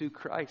pursue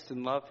Christ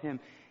and love Him,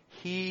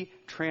 He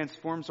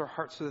transforms our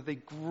hearts so that they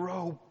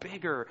grow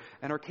bigger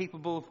and are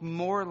capable of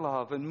more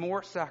love and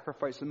more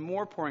sacrifice and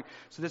more pouring.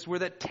 So this is where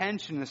that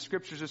tension in the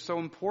Scriptures is so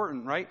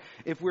important, right?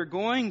 If we're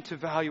going to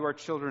value our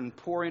children and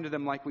pour into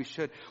them like we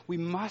should, we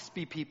must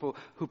be people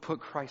who put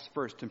Christ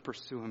first and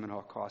pursue Him at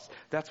all costs.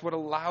 That's what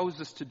allows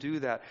us to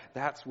do that.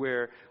 That's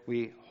where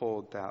we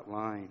hold that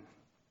line.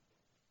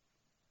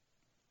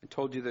 I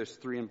told you there's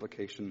 3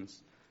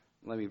 implications.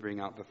 Let me bring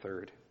out the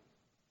third.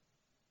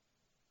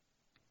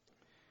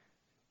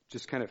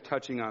 Just kind of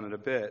touching on it a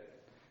bit,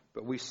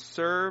 but we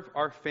serve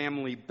our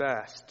family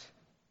best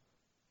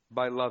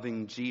by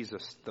loving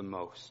Jesus the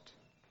most.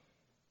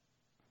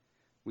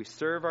 We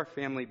serve our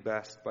family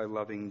best by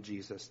loving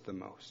Jesus the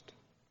most.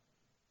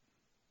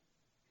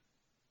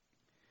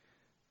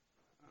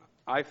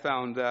 I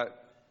found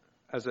that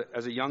as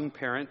a young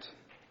parent,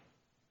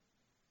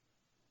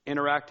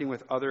 interacting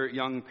with other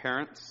young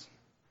parents,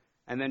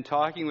 and then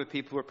talking with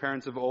people who are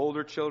parents of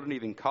older children,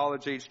 even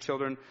college-age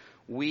children,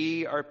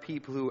 we are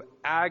people who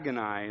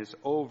agonize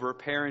over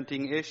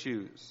parenting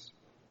issues.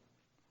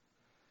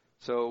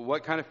 So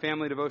what kind of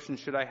family devotion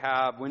should I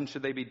have? When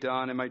should they be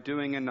done? Am I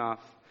doing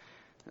enough?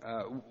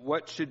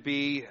 What should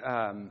be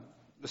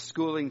the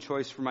schooling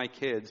choice for my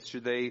kids?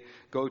 Should they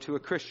go to a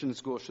Christian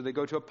school? Should they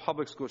go to a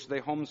public school? Should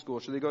they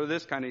homeschool? Should they go to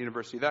this kind of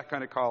university, that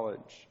kind of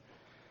college?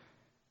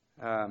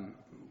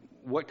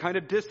 What kind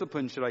of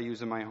discipline should I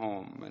use in my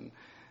home? And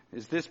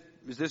is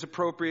this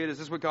appropriate? Is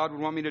this what God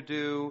would want me to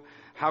do?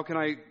 How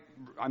can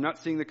I'm not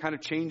seeing the kind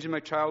of change in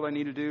my child I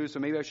need to do, so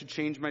maybe I should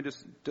change my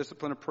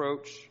discipline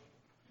approach.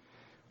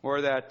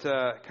 Or that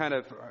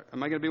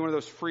am I going to be one of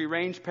those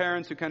free-range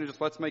parents who kind of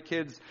just lets my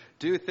kids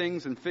do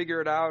things and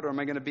figure it out? Or am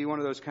I going to be one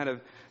of those kind of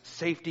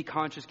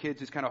safety-conscious kids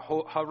who's kind of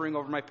hovering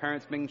over my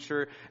parents, making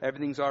sure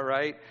everything's all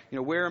right?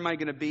 Where am I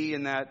going to be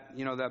in that,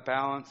 that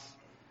balance?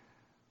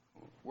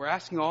 We're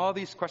asking all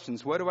these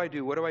questions. What do I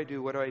do? What do I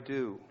do? What do I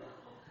do?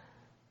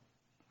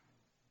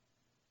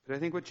 But I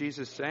think what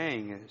Jesus is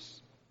saying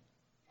is,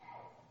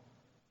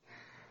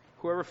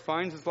 whoever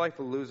finds his life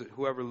will lose it.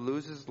 Whoever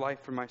loses his life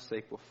for my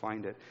sake will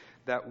find it.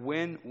 That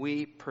when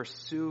we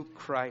pursue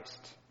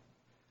Christ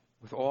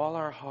with all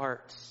our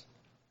hearts,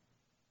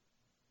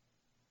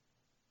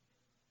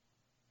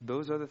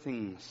 those other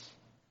things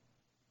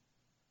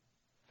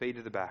fade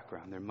to the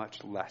background. They're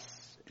much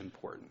less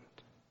important.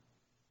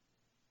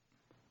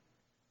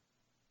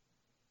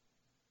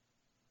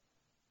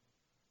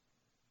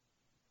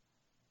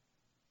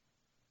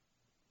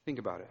 Think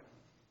about it.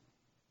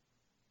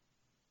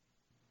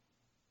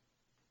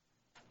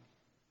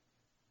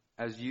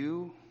 As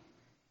you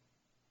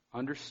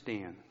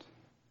understand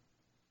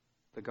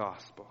the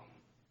gospel,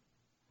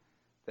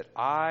 that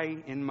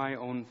I, in my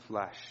own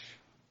flesh,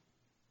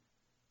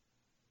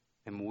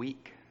 am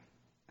weak,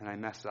 and I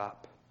mess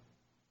up,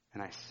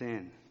 and I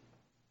sin,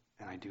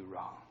 and I do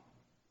wrong.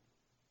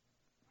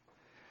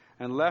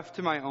 And left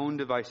to my own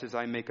devices,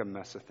 I make a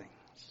mess of things.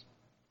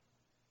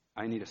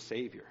 I need a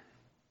Savior.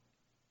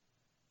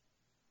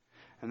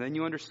 And then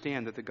you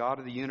understand that the God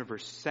of the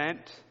universe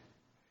sent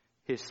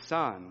His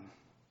Son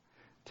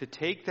to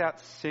take that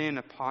sin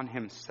upon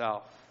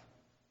Himself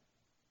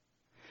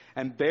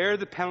and bear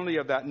the penalty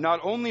of that, not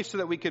only so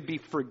that we could be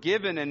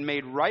forgiven and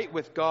made right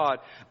with God,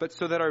 but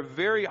so that our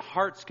very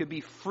hearts could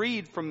be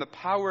freed from the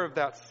power of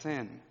that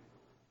sin.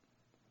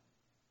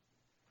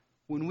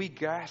 When we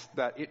grasp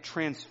that, it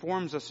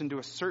transforms us into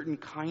a certain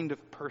kind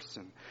of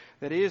person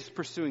that is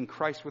pursuing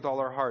Christ with all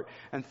our heart.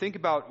 And think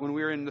about when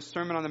we were in the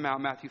Sermon on the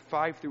Mount, Matthew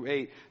 5 through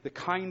 8, the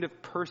kind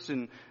of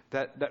person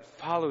that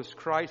follows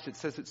Christ. It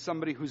says it's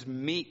somebody who's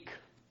meek,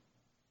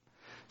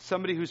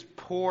 somebody who's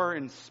poor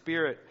in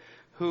spirit,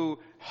 who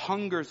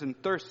hungers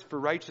and thirsts for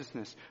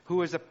righteousness,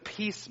 who is a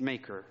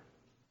peacemaker.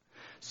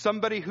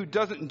 Somebody who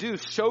doesn't do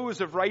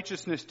shows of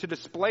righteousness to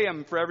display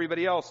them for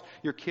everybody else,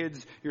 your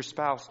kids, your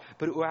spouse,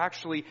 but who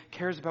actually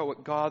cares about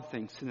what God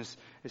thinks and is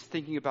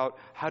thinking about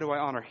how do I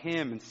honor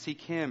Him and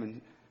seek Him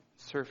and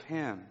serve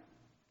Him.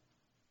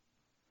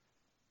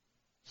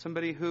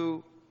 Somebody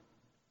who,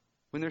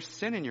 when there's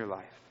sin in your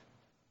life,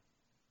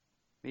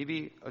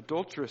 maybe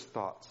adulterous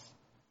thoughts,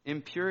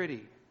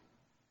 impurity,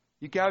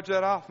 you gouge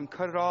that off and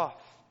cut it off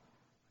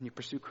and you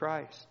pursue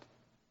Christ.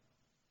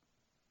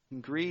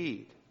 And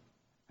greed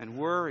and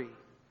worry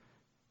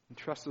and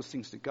trust those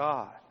things to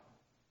God.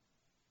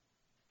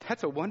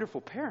 That's a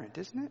wonderful parent,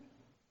 isn't it?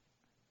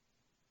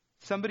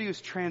 Somebody who's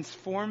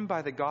transformed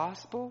by the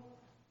gospel.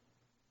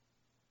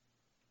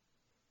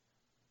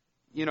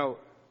 You know,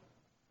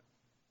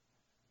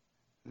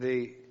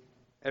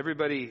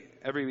 everybody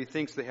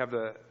thinks they have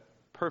the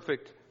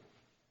perfect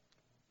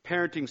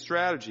parenting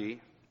strategy,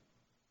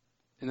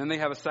 and then they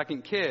have a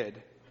second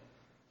kid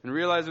and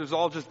realize it was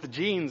all just the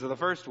genes of the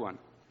first one.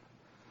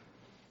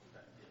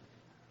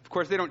 Of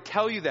course, they don't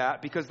tell you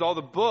that because all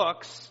the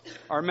books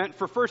are meant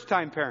for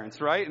first-time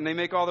parents, right? And they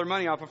make all their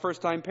money off of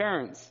first-time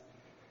parents.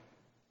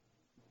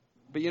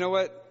 But you know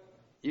what?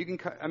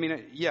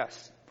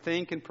 Yes,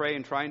 think and pray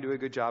and try and do a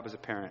good job as a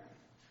parent.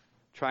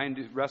 Try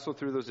and wrestle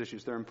through those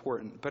issues. They're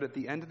important. But at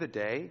the end of the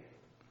day,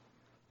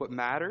 what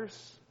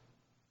matters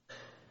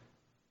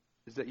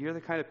is that you're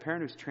the kind of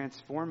parent who's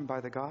transformed by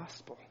the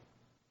gospel.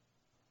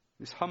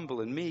 Who's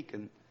humble and meek.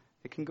 And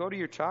it can go to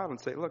your child and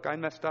say, look, I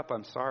messed up.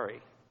 I'm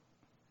sorry.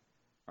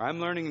 Or I'm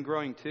learning and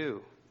growing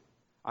too.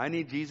 I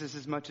need Jesus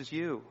as much as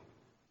you.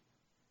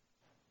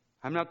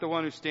 I'm not the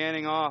one who's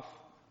standing off,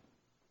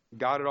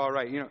 got it all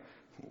right. You know,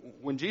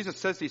 when Jesus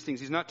says these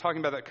things, He's not talking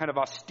about that kind of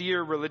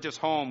austere religious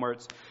home where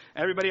it's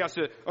everybody has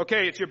to,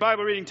 okay, it's your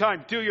Bible reading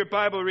time. Do your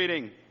Bible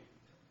reading.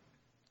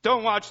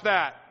 Don't watch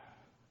that.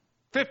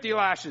 50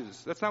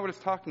 lashes. That's not what it's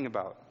talking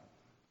about.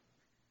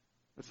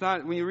 That's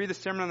not, when you read the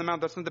Sermon on the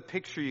Mount, that's not the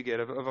picture you get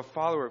of a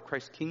follower of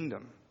Christ's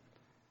kingdom.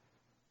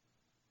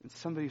 It's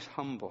somebody who's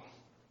humble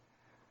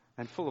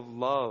and full of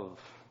love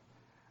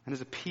and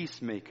is a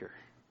peacemaker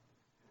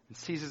and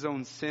sees his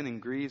own sin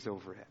and grieves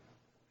over it.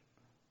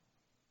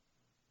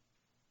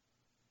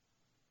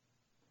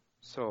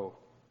 So,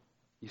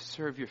 you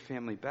serve your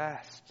family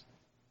best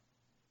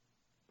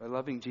by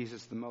loving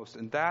Jesus the most.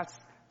 And that's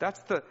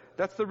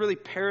the really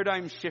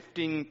paradigm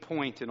shifting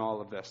point in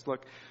all of this.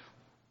 Look,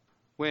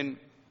 when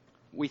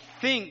we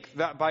think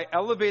that by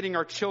elevating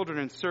our children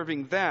and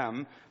serving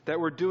them, that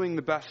we're doing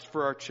the best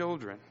for our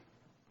children.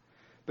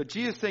 But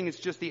Jesus is saying it's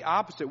just the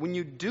opposite. When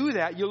you do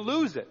that, you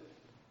lose it.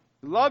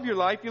 You love your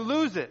life, you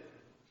lose it.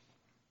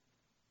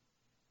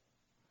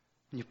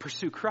 And you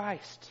pursue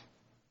Christ.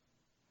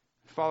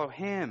 Follow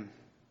Him.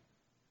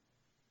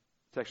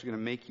 It's actually going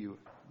to make you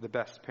the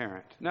best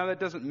parent. Now, that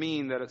doesn't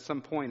mean that at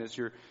some point if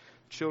your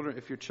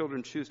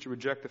children choose to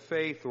reject the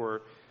faith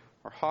or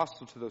are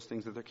hostile to those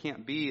things, that there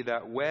can't be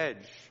that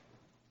wedge.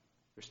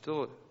 There's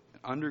still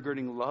an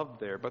undergirding love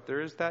there, but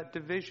there is that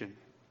division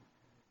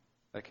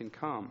that can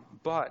come.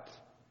 But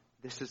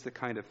this is the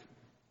kind of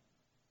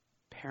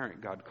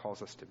parent God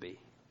calls us to be.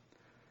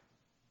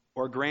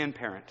 Or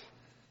grandparent.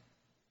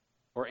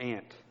 Or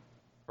aunt.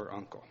 Or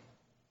uncle.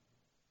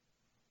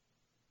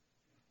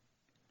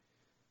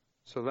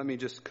 So let me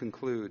just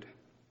conclude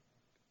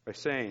by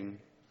saying,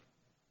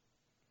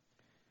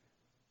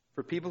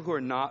 for people who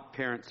are not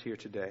parents here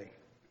today,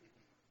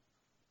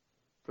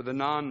 for the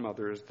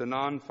non-mothers, the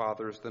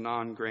non-fathers, the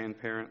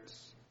non-grandparents,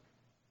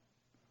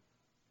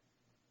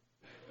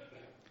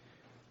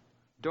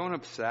 don't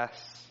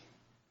obsess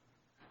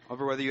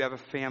over whether you have a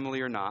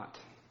family or not.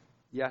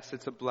 Yes,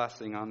 it's a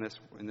blessing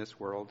in this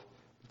world.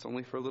 It's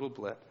only for a little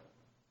blip.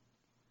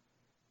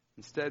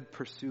 Instead,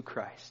 pursue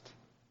Christ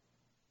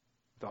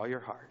with all your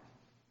heart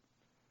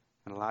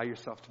and allow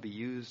yourself to be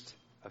used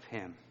of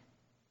Him.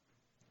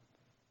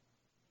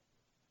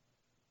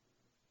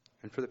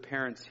 And for the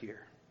parents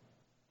here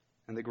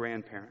and the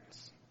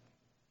grandparents,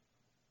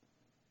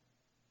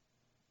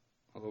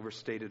 I'll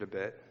overstate it a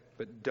bit,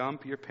 but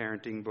dump your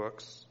parenting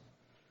books.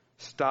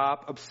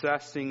 Stop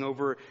obsessing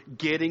over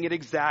getting it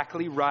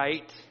exactly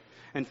right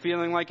and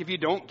feeling like if you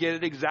don't get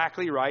it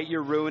exactly right,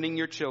 you're ruining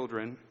your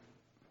children.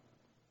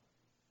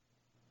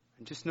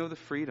 And just know the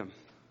freedom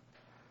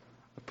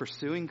of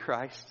pursuing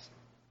Christ,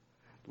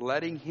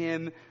 letting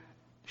Him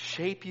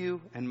shape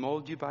you and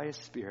mold you by His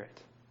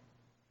Spirit,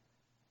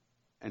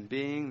 and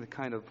being the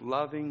kind of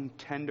loving,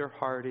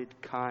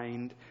 tender-hearted,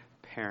 kind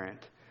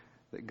parent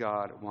that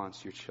God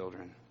wants your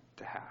children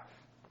to have.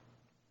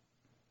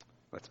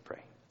 Let's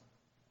pray.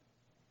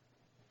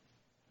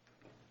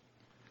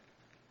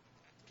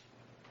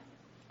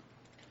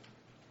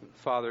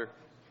 Father,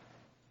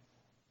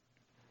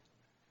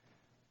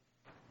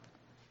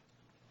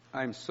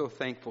 I'm so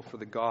thankful for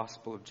the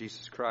gospel of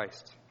Jesus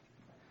Christ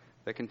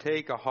that can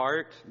take a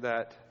heart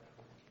that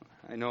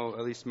I know,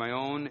 at least my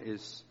own,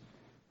 is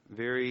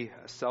very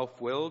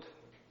self-willed.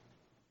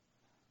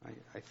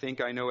 I think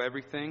I know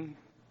everything.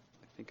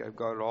 I think I've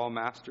got it all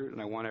mastered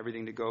and I want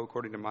everything to go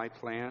according to my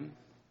plan.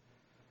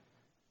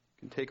 You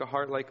can take a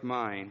heart like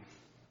mine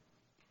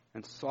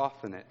and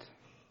soften it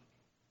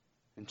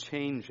and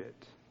change it.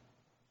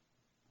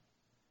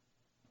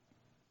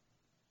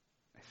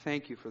 I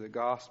thank you for the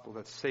gospel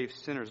that saves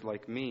sinners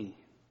like me.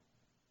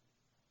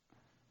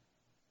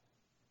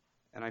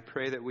 And I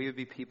pray that we would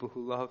be people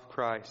who love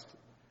Christ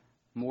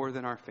more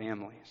than our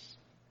families,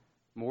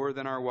 more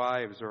than our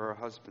wives or our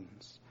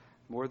husbands,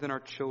 more than our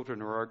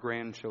children or our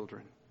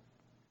grandchildren.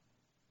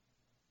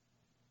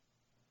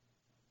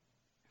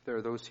 If there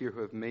are those here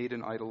who have made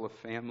an idol of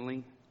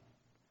family,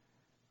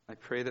 I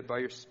pray that by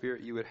your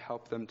Spirit you would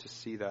help them to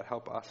see that,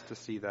 help us to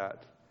see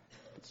that.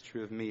 If it's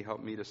true of me,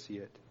 help me to see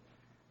it.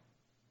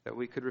 That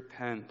we could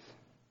repent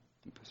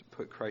and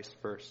put Christ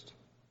first.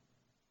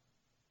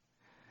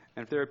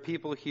 And if there are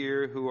people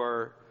here who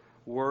are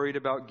worried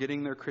about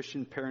getting their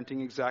Christian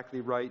parenting exactly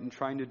right and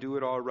trying to do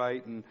it all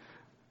right and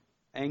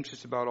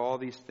anxious about all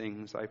these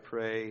things, I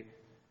pray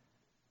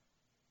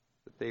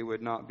that they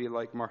would not be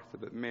like Martha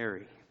but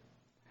Mary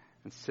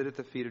and sit at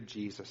the feet of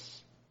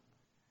Jesus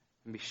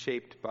and be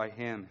shaped by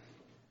him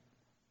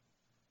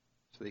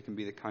so they can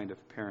be the kind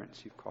of parents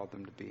you've called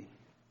them to be.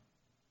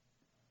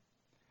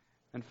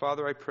 And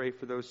Father, I pray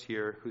for those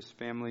here whose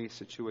family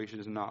situation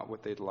is not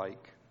what they'd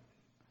like.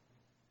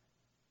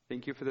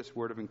 Thank you for this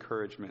word of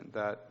encouragement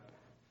that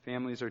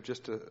families are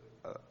just a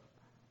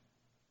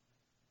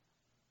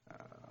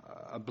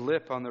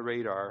blip on the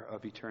radar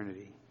of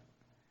eternity,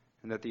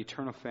 and that the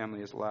eternal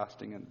family is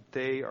lasting, and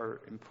they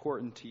are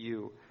important to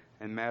you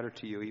and matter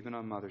to you even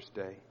on Mother's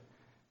Day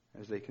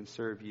as they can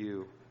serve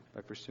you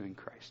by pursuing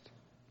Christ.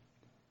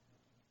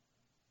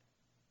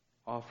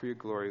 All for your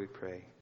glory we pray.